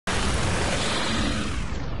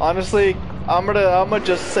Honestly, I'm gonna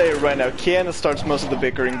just say it right now. Kiana starts most of the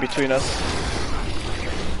bickering between us.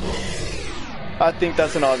 I think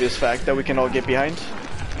that's an obvious fact that we can all get behind.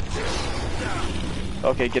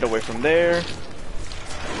 Okay, get away from there.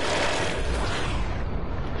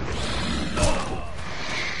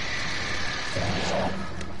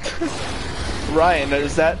 Ryan,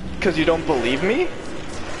 is that because you don't believe me?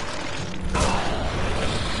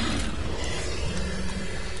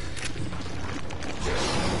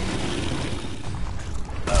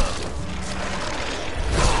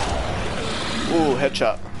 Ooh,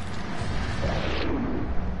 headshot.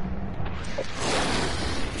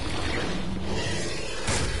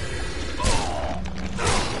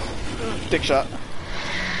 Dick shot.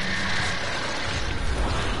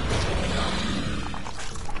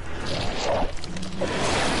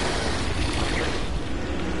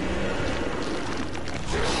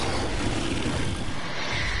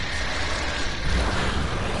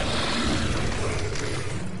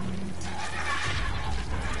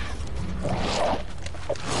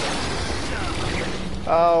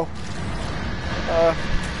 Oh.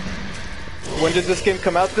 When did this game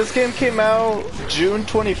come out? This game came out June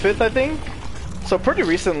 25th, I think? So pretty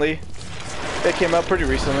recently. It came out pretty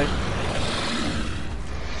recently.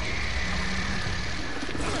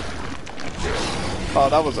 Oh,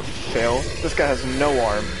 that was a fail. This guy has no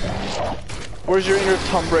arm. Where's your inner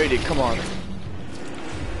Tom Brady? Come on.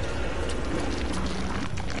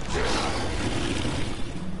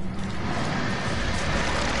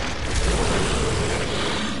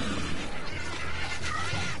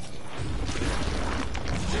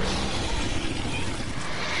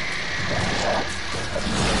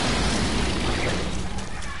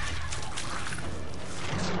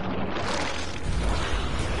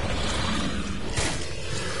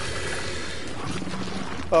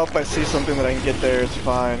 Oh, if I see something that I can get there, it's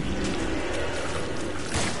fine.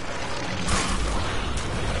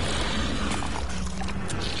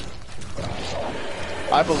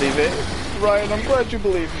 I believe it. Ryan, I'm glad you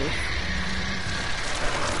believe me.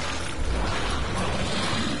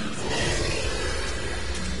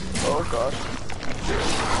 Oh god.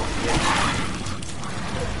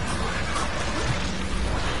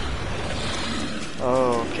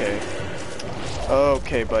 Okay.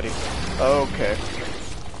 Okay, buddy. Okay.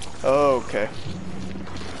 Okay.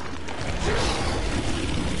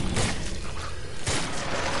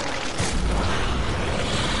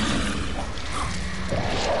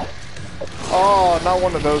 Oh, not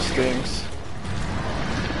one of those things.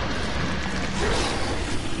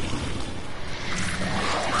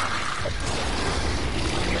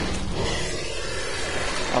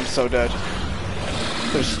 I'm so dead.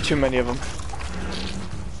 There's too many of them.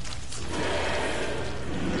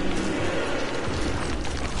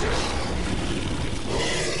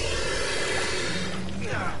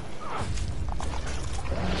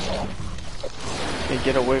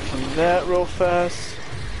 Get away from that real fast.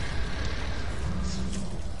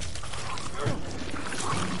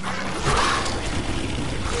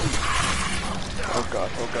 Oh god,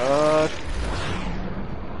 oh god.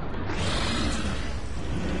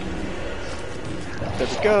 There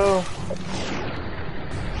we go.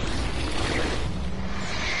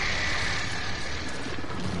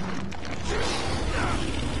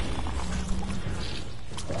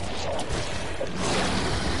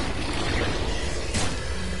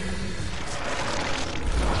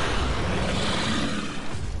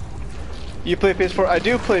 You play PS4? I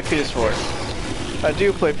do play PS4. I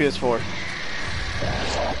do play PS4.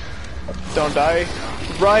 Don't die.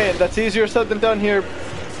 Ryan, that's easier said than done here.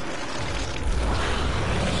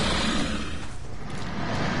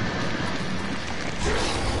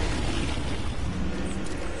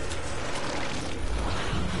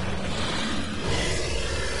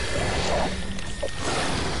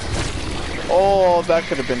 Oh, that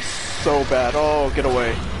could have been so bad. Oh, get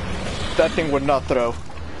away. That thing would not throw.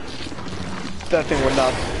 That thing would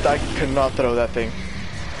not, I could not throw that thing.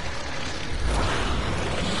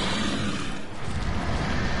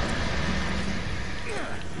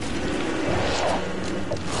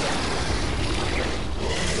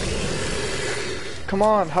 Come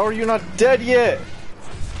on, how are you not dead yet?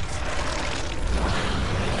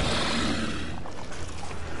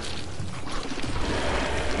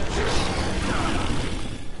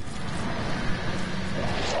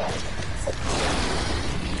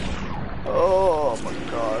 Oh my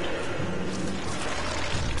god.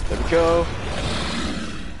 There we go.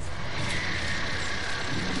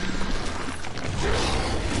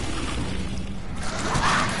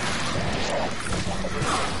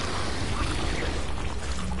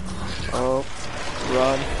 Oh.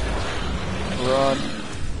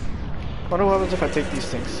 Wonder what happens if I take these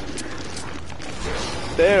things.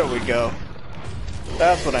 There we go.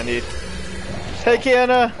 That's what I need. Hey,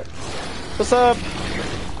 Kiana! What's up?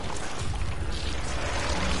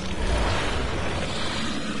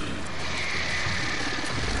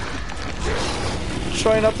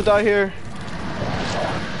 Trying not to die here.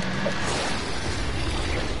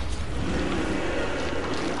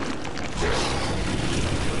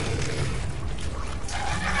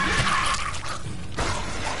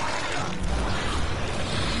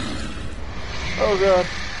 Oh god.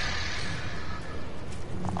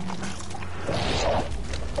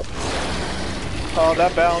 Oh,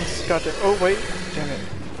 that bounce. Gotcha. Oh wait. Damn it.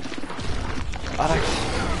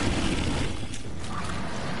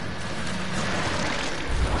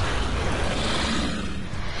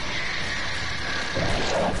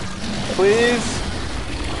 Please.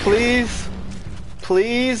 Please.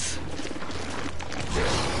 Please.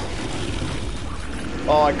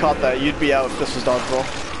 Oh, I caught that. You'd be out if this was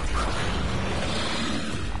dodgeball.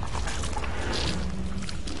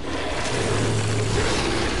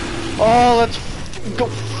 Oh, let's go.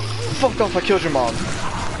 Fuck off, I killed your mom.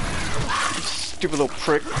 You stupid little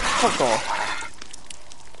prick. Fuck off.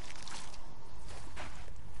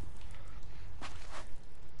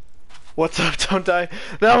 What's up, don't die?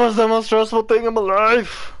 That was the most stressful thing in my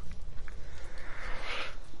life.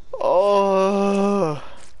 Oh.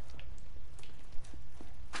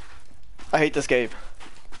 I hate this game.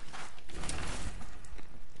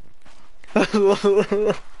 I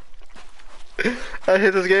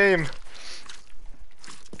hate this game.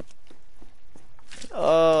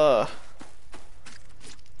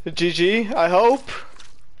 GG, I hope.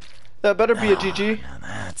 That better be a GG. Now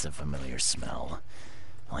that's a familiar smell.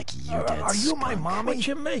 Like you did. Are you my mommy? What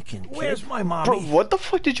you making, kid? Where's my mommy? Bro, what the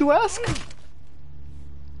fuck did you ask?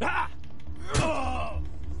 That's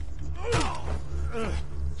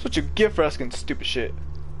what you get for asking stupid shit.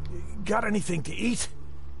 Got anything to eat?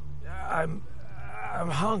 I'm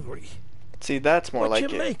hungry. See, that's more like it.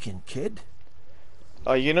 What you making, kid?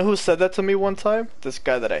 Oh, you know who said that to me one time? This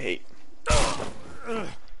guy that I hate.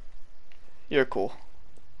 You're cool.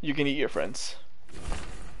 You can eat your friends.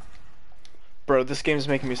 Bro, this game is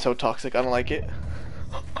making me so toxic. I don't like it.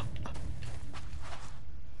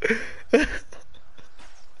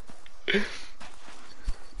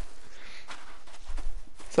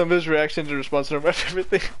 Some of his reactions and responses are my favorite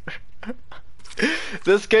thing.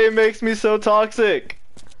 This game makes me so toxic.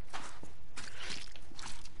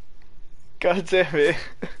 God damn it.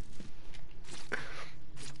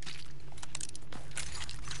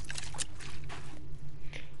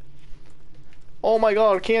 Oh my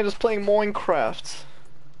god, I can't just play Minecraft.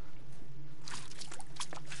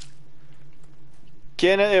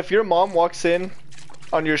 Kiana, if your mom walks in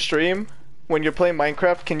on your stream when you're playing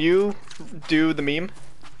Minecraft, can you do the meme?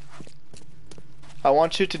 I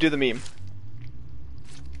want you to do the meme.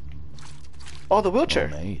 Oh, the wheelchair.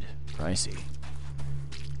 Homemade. Pricey.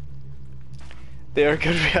 They are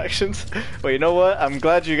good reactions. Well, you know what? I'm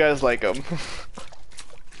glad you guys like them.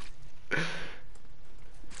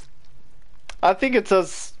 I think it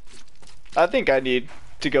says... I think I need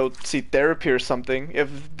to go see therapy or something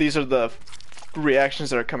if these are the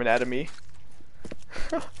reactions that are coming out of me.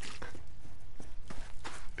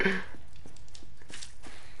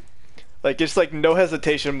 Like, it's like no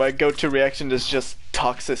hesitation, my go-to reaction is just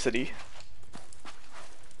toxicity.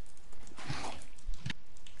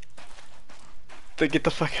 To get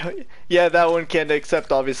the fuck out. Yeah, that one can't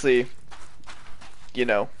accept, obviously, you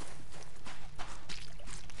know,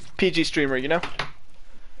 PG streamer, you know?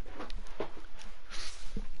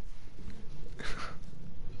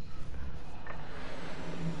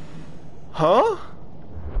 Huh?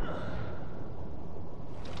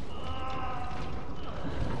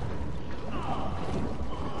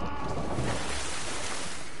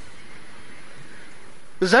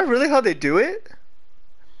 Is that really how they do it?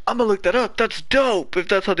 I'm gonna look that up. That's dope if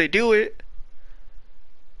that's how they do it.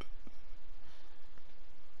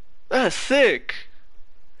 That's sick.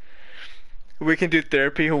 We can do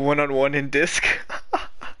therapy one-on-one in disc.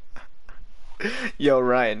 Yo,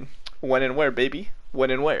 Ryan. When and where, baby?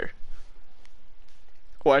 When and where?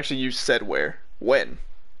 Well, actually, you said where. When?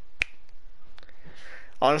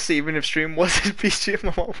 Honestly, even if stream wasn't PG,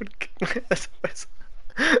 my mom would kick my ass.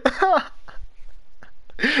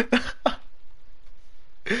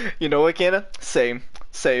 You know what, Kiana? Same.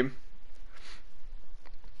 Same.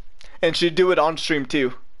 And she'd do it on stream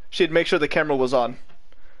too. She'd make sure the camera was on.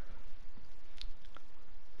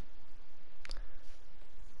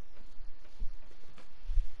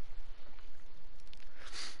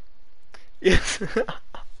 Yes.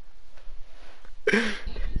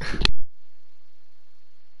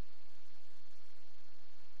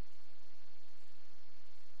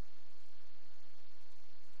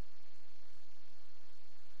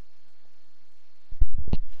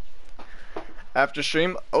 After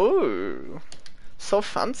stream? Oh, so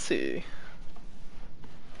fancy.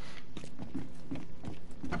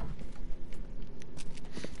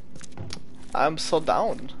 I'm so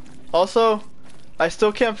down. Also, I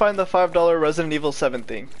still can't find the $5 Resident Evil 7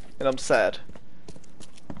 thing, and I'm sad.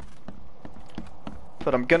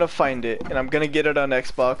 But I'm gonna find it, and I'm gonna get it on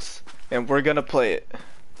Xbox, and we're gonna play it.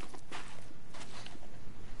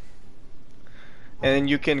 And then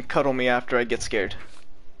you can cuddle me after I get scared.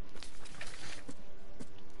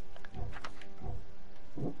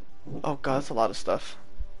 Oh god, that's a lot of stuff.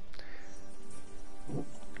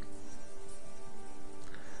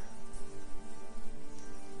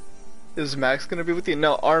 Is Max gonna be with you?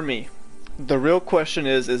 No, Army. The real question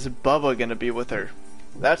is Bubba gonna be with her?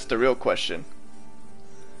 That's the real question.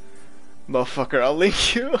 Motherfucker, I'll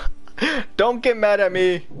link you. Don't get mad at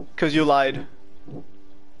me, cause you lied.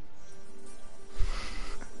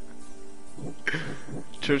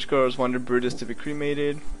 Churchgoers wanted Brutus to be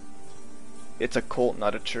cremated. It's a cult,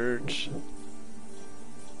 not a church.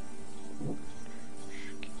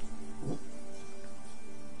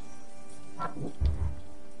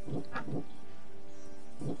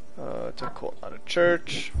 It's a cult, not a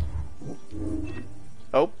church.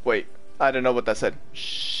 Oh, wait. I don't know what that said.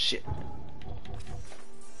 Shit.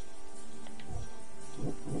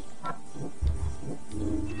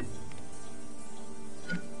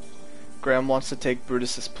 Graham wants to take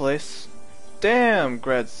Brutus's place. Damn,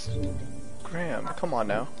 Graham, come on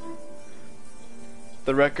now.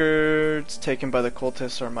 The records taken by the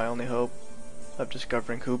cultists are my only hope of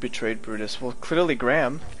discovering who betrayed Brutus. Well, clearly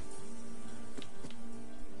Graham.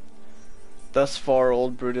 Thus far,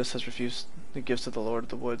 old Brutus has refused the gifts of the Lord of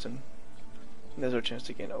the Woods, and there's our chance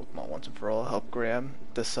to gain Oakmont once and for all. Help Graham,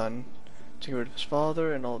 the son, to get rid of his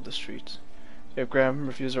father and all of the streets. If Graham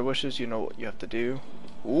refuses our wishes, you know what you have to do.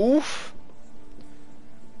 Oof!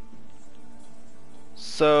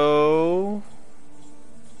 So...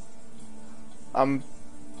 where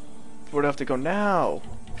do I have to go now?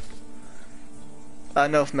 I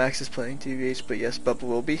don't know if Max is playing TVH, but yes, Bubba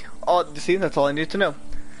will be. Oh, see, that's all I need to know.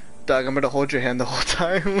 Doug, I'm gonna hold your hand the whole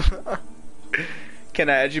time. Can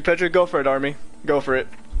I add you, Pedro? Go for it, Army. Go for it.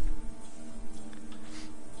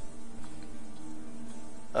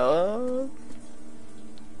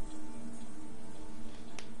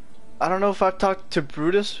 I don't know if I've talked to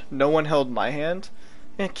Brutus. No one held my hand.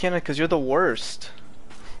 Yeah, Kenna, because you're the worst.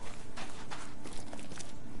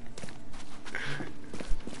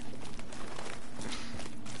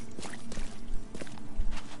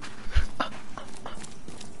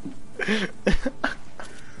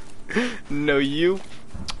 No, you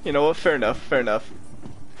know what, fair enough, fair enough.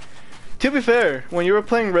 To be fair, when you were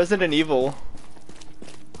playing Resident Evil,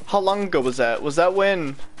 how long ago was that? Was that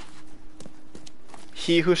when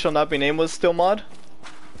He Who Shall Not Be Named was still mod?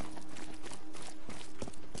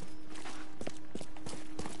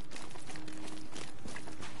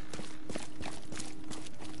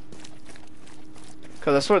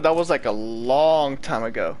 Cause I swear that was like a long time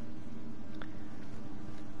ago.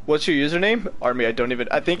 What's your username? Army,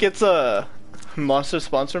 I think it's a Monster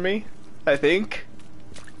Sponsor Me. I think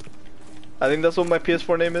that's what my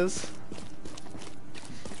PS4 name is.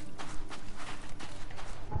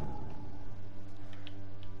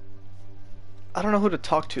 I don't know who to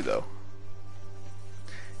talk to though.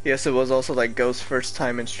 Yes, it was also like Ghost's first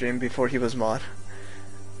time in stream before he was mod.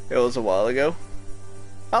 It was a while ago.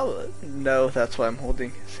 Oh no, that's why I'm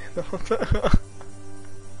holding his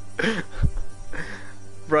hand.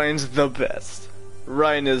 Ryan's the best.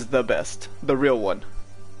 Ryan is the best. The real one.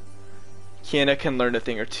 Kiana can learn a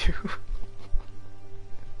thing or two.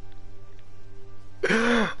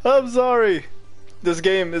 I'm sorry. This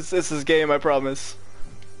game is his game, I promise.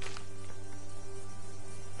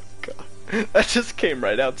 God. That just came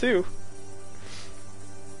right out too.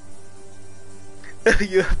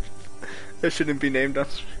 Yeah. It shouldn't be named on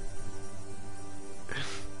stream.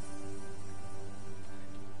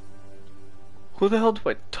 Who the hell do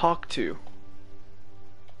I talk to?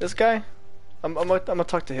 This guy? I'm gonna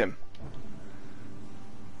talk to him.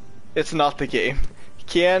 It's not the game.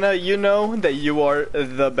 Kiana, you know that you are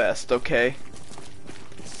the best, okay?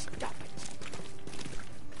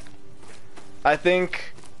 I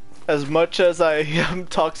think as much as I am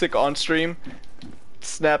toxic on stream,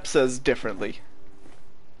 Snap says differently.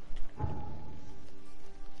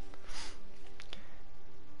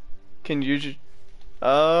 Can you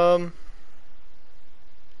how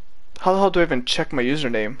the hell do I even check my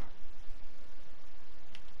username?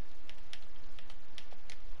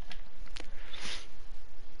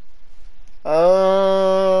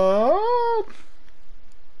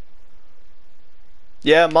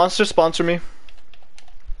 Yeah, Monster sponsor me.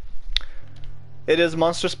 It is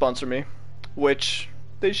Monster sponsor me, which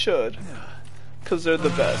they should, cause they're the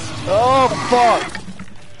best. Oh fuck!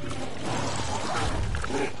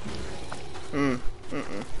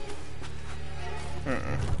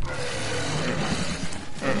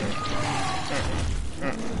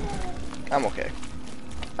 I'm okay.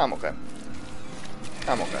 I'm okay.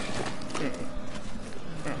 I'm okay.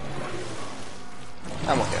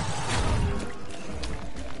 I'm okay.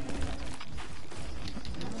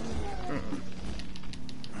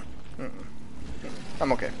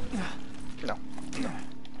 I'm okay. No. No.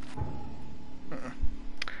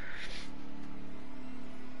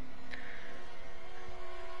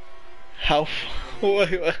 How?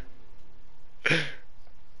 What?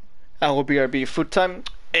 Our BRB food time?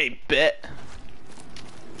 Hey, bet.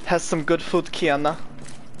 Has some good food, Kiana.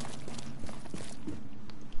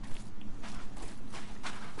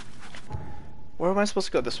 Where am I supposed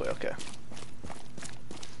to go? This way, okay.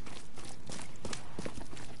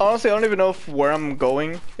 Honestly, I don't even know if where I'm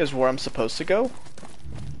going is where I'm supposed to go.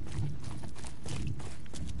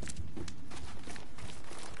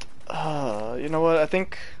 You know what? I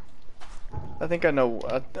think I know.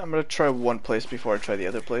 I'm gonna try one place before I try the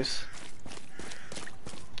other place.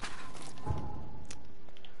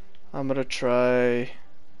 I'm gonna try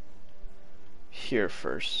here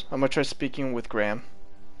first. I'm gonna try speaking with Graham.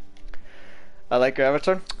 I like your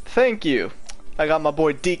avatar. Thank you. I got my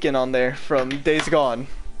boy Deacon on there from Days Gone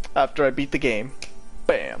after I beat the game.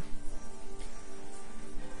 Bam.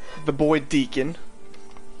 The boy Deacon.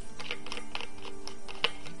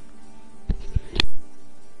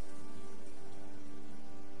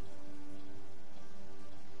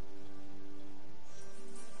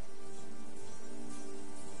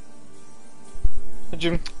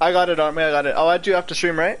 I got it, Army, I got it. I'll add you after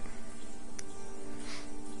stream, right?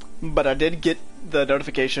 But I did get the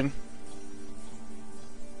notification.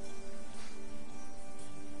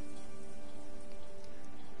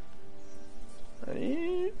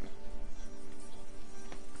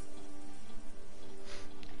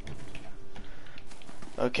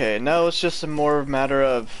 Okay, now it's just a more matter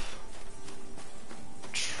of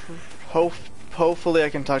hopefully I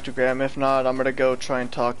can talk to Graham. If not, I'm gonna go try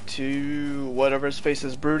and talk to whatever his face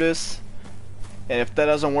is, Brutus. And if that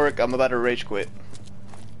doesn't work, I'm about to rage quit.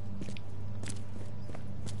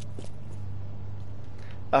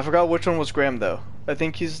 I forgot which one was Graham though. I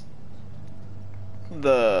think he's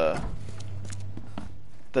the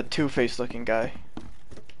two-faced looking guy.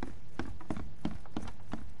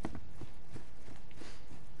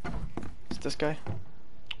 Is this guy?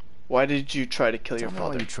 Why did you try to kill your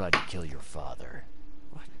father? Why you tried to kill your father.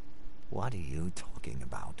 What are you talking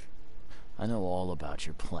about? I know all about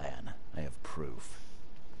your plan. I have proof.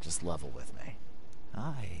 Just level with me.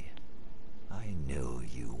 I knew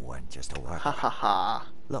you weren't just a worker. Ha ha ha.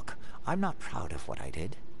 Look, I'm not proud of what I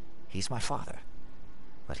did. He's my father.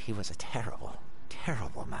 But he was a terrible,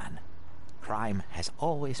 terrible man. Crime has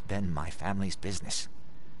always been my family's business.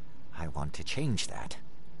 I want to change that.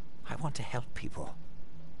 I want to help people.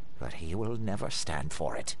 But he will never stand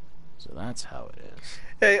for it. So that's how it is.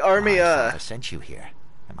 Hey, Army, My father sent you here.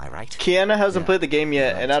 Am I right? Kiana hasn't Yeah, played the game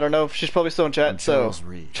yet, right. and I don't know if she's probably still in chat, I'm so Charles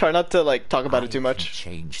Reed. try not to like talk about I it too can much,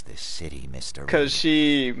 change this city, Mr. because Reed.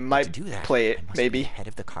 she To might do that, play it, I must maybe. be head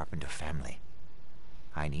of the Carpenter family.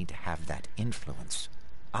 I need to have that influence.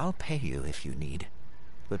 I'll pay you if you need,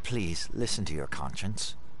 but please listen to your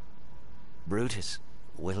conscience. Brutus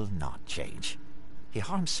will not change. He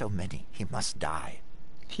harms so many, he must die.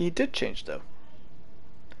 He did change though.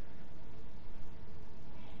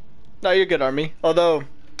 No, you're good, Army. Although,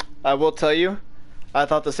 I will tell you, I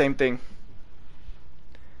thought the same thing.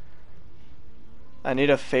 I need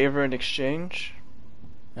a favor in exchange.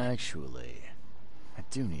 Actually, I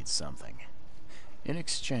do need something. In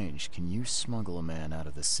exchange, can you smuggle a man out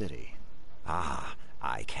of the city? Ah,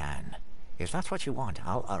 I can. If that's what you want,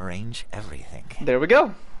 I'll arrange everything. There we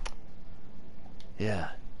go. Yeah,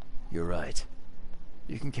 you're right.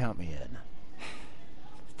 You can count me in.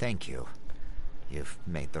 Thank you. You've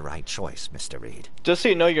made the right choice, Mr. Reed. Just so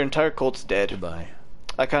you know, your entire cult's dead. Goodbye.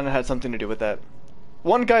 I kind of had something to do with that.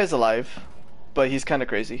 One guy's alive, but he's kind of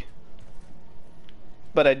crazy.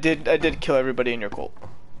 But I did kill everybody in your cult.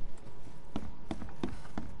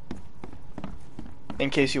 In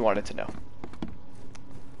case you wanted to know.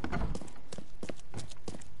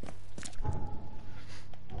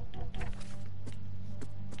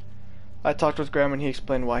 I talked with Graham and he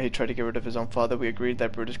explained why he tried to get rid of his own father. We agreed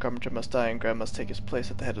that Brutus Carpenter must die and Graham must take his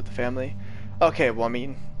place at the head of the family. Okay, well I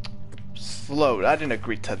mean, slow. I didn't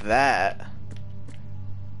agree to that.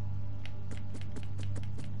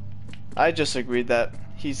 I just agreed that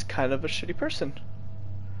he's kind of a shitty person.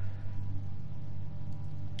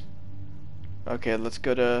 Okay, let's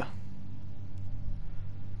go to...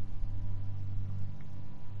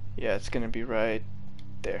 Yeah, it's gonna be right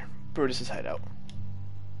there. Brutus's hideout.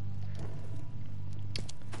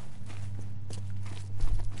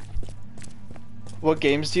 What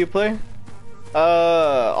games do you play?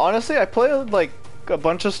 Honestly, I play like a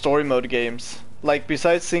bunch of story mode games. Like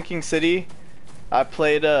besides Sinking City, I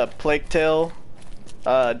played Plague Tale,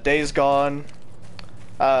 Days Gone,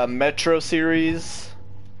 Metro series,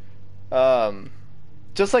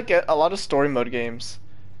 just like a lot of story mode games.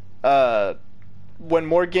 When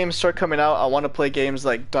more games start coming out, I want to play games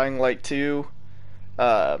like Dying Light 2,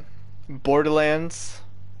 Borderlands,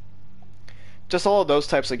 just all of those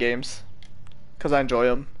types of games, because I enjoy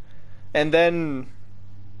them. And then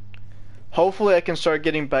hopefully I can start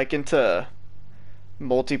getting back into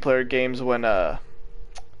multiplayer games when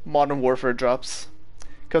Modern Warfare drops,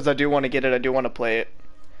 because I do want to get it, I do want to play it,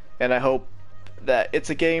 and I hope that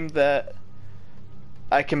it's a game that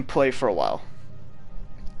I can play for a while.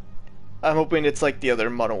 I'm hoping it's like the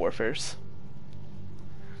other Modern Warfares.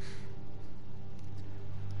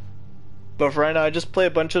 But for right now, I just play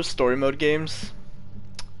a bunch of story mode games.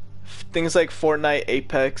 Things like Fortnite,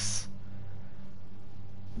 Apex,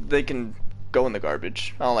 they can go in the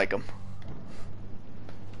garbage. I don't like them.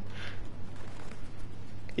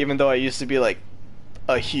 Even though I used to be like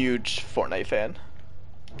a huge Fortnite fan.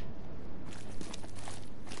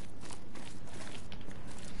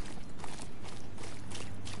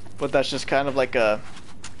 But that's just kind of like a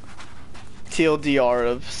TLDR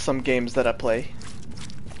of some games that I play.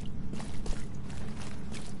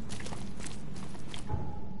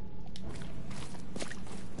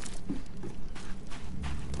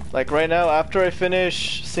 Like right now, after I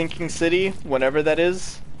finish Sinking City, whenever that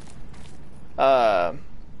is, I'm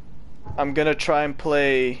gonna try and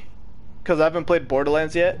play, because I haven't played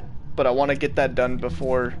Borderlands yet, but I want to get that done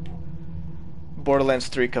before Borderlands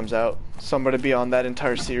 3 comes out. So I'm gonna be on that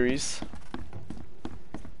entire series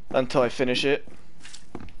until I finish it.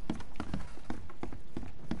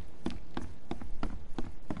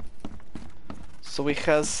 So we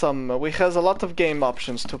has a lot of game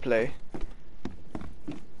options to play.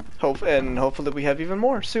 And hopefully we have even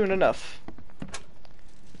more soon enough.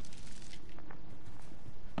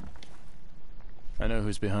 I know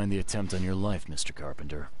who's behind the attempt on your life, Mr.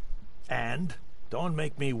 Carpenter. And? Don't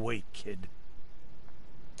make me wait, kid.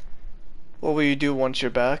 What will you do once you're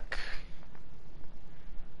back?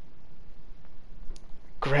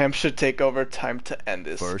 Graham should take over. Time to end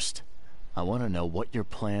this. First, I want to know what your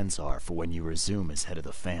plans are for when you resume as head of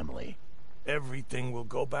the family. Everything will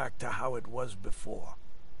go back to how it was before.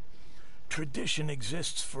 Tradition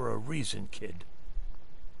exists for a reason, kid.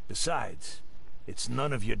 Besides, it's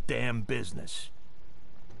none of your damn business.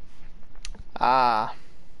 Ah.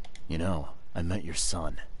 You know, I met your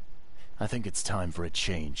son. I think it's time for a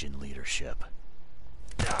change in leadership.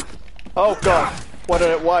 Oh god.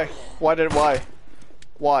 Why?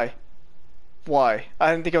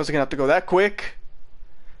 I didn't think I was gonna have to go that quick.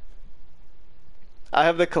 I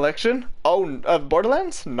have the collection. Oh, of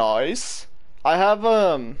Borderlands? Nice. I have,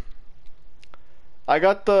 I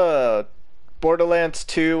got the Borderlands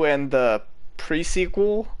 2 and the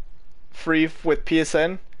pre-sequel free with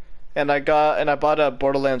PSN, and I bought a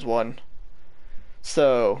Borderlands 1.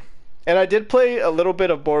 So, and I did play a little bit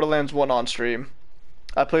of Borderlands 1 on stream.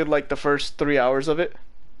 I played like the first 3 hours of it.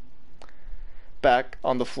 Back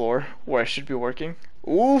on the floor where I should be working.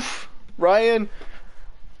 Oof, Ryan.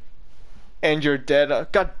 And you're dead.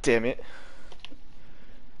 God damn it.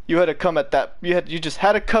 You had to come at that. You just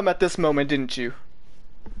had to come at this moment, didn't you?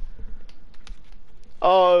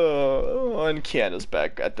 Oh, and Keanu's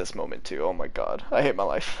back at this moment too. Oh my god. I hate my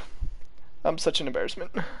life. I'm such an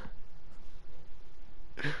embarrassment.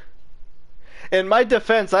 In my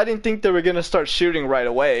defense, I didn't think they were gonna start shooting right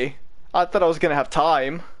away. I thought I was gonna have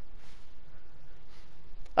time.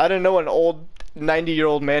 I didn't know an old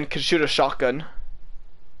 90-year-old man could shoot a shotgun.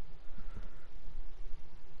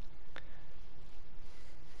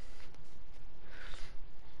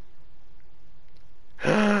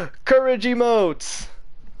 Courage emotes!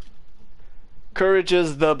 Courage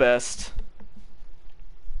is the best.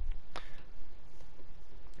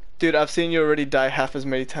 Dude, I've seen you already die half as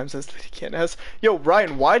many times as Lady Ken has. Yo,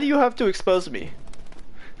 Ryan, why do you have to expose me?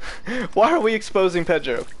 Why are we exposing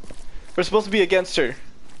Pedro? We're supposed to be against her.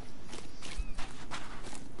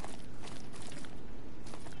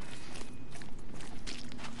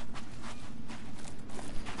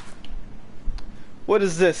 What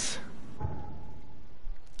is this?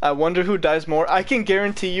 I wonder who dies more. I can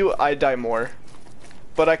guarantee you I die more.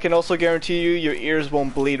 But I can also guarantee you your ears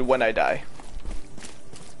won't bleed when I die.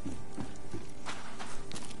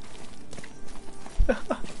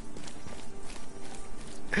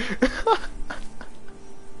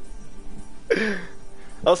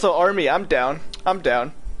 Also, Army, I'm down. I'm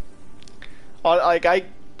down. Like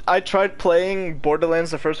I tried playing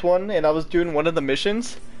Borderlands the first one, and I was doing one of the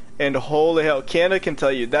missions, and holy hell, Canada can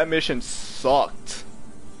tell you that mission sucked.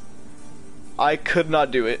 I could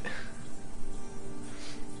not do it.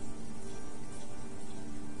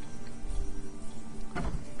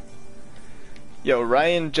 Yo,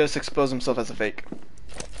 Ryan just exposed himself as a fake.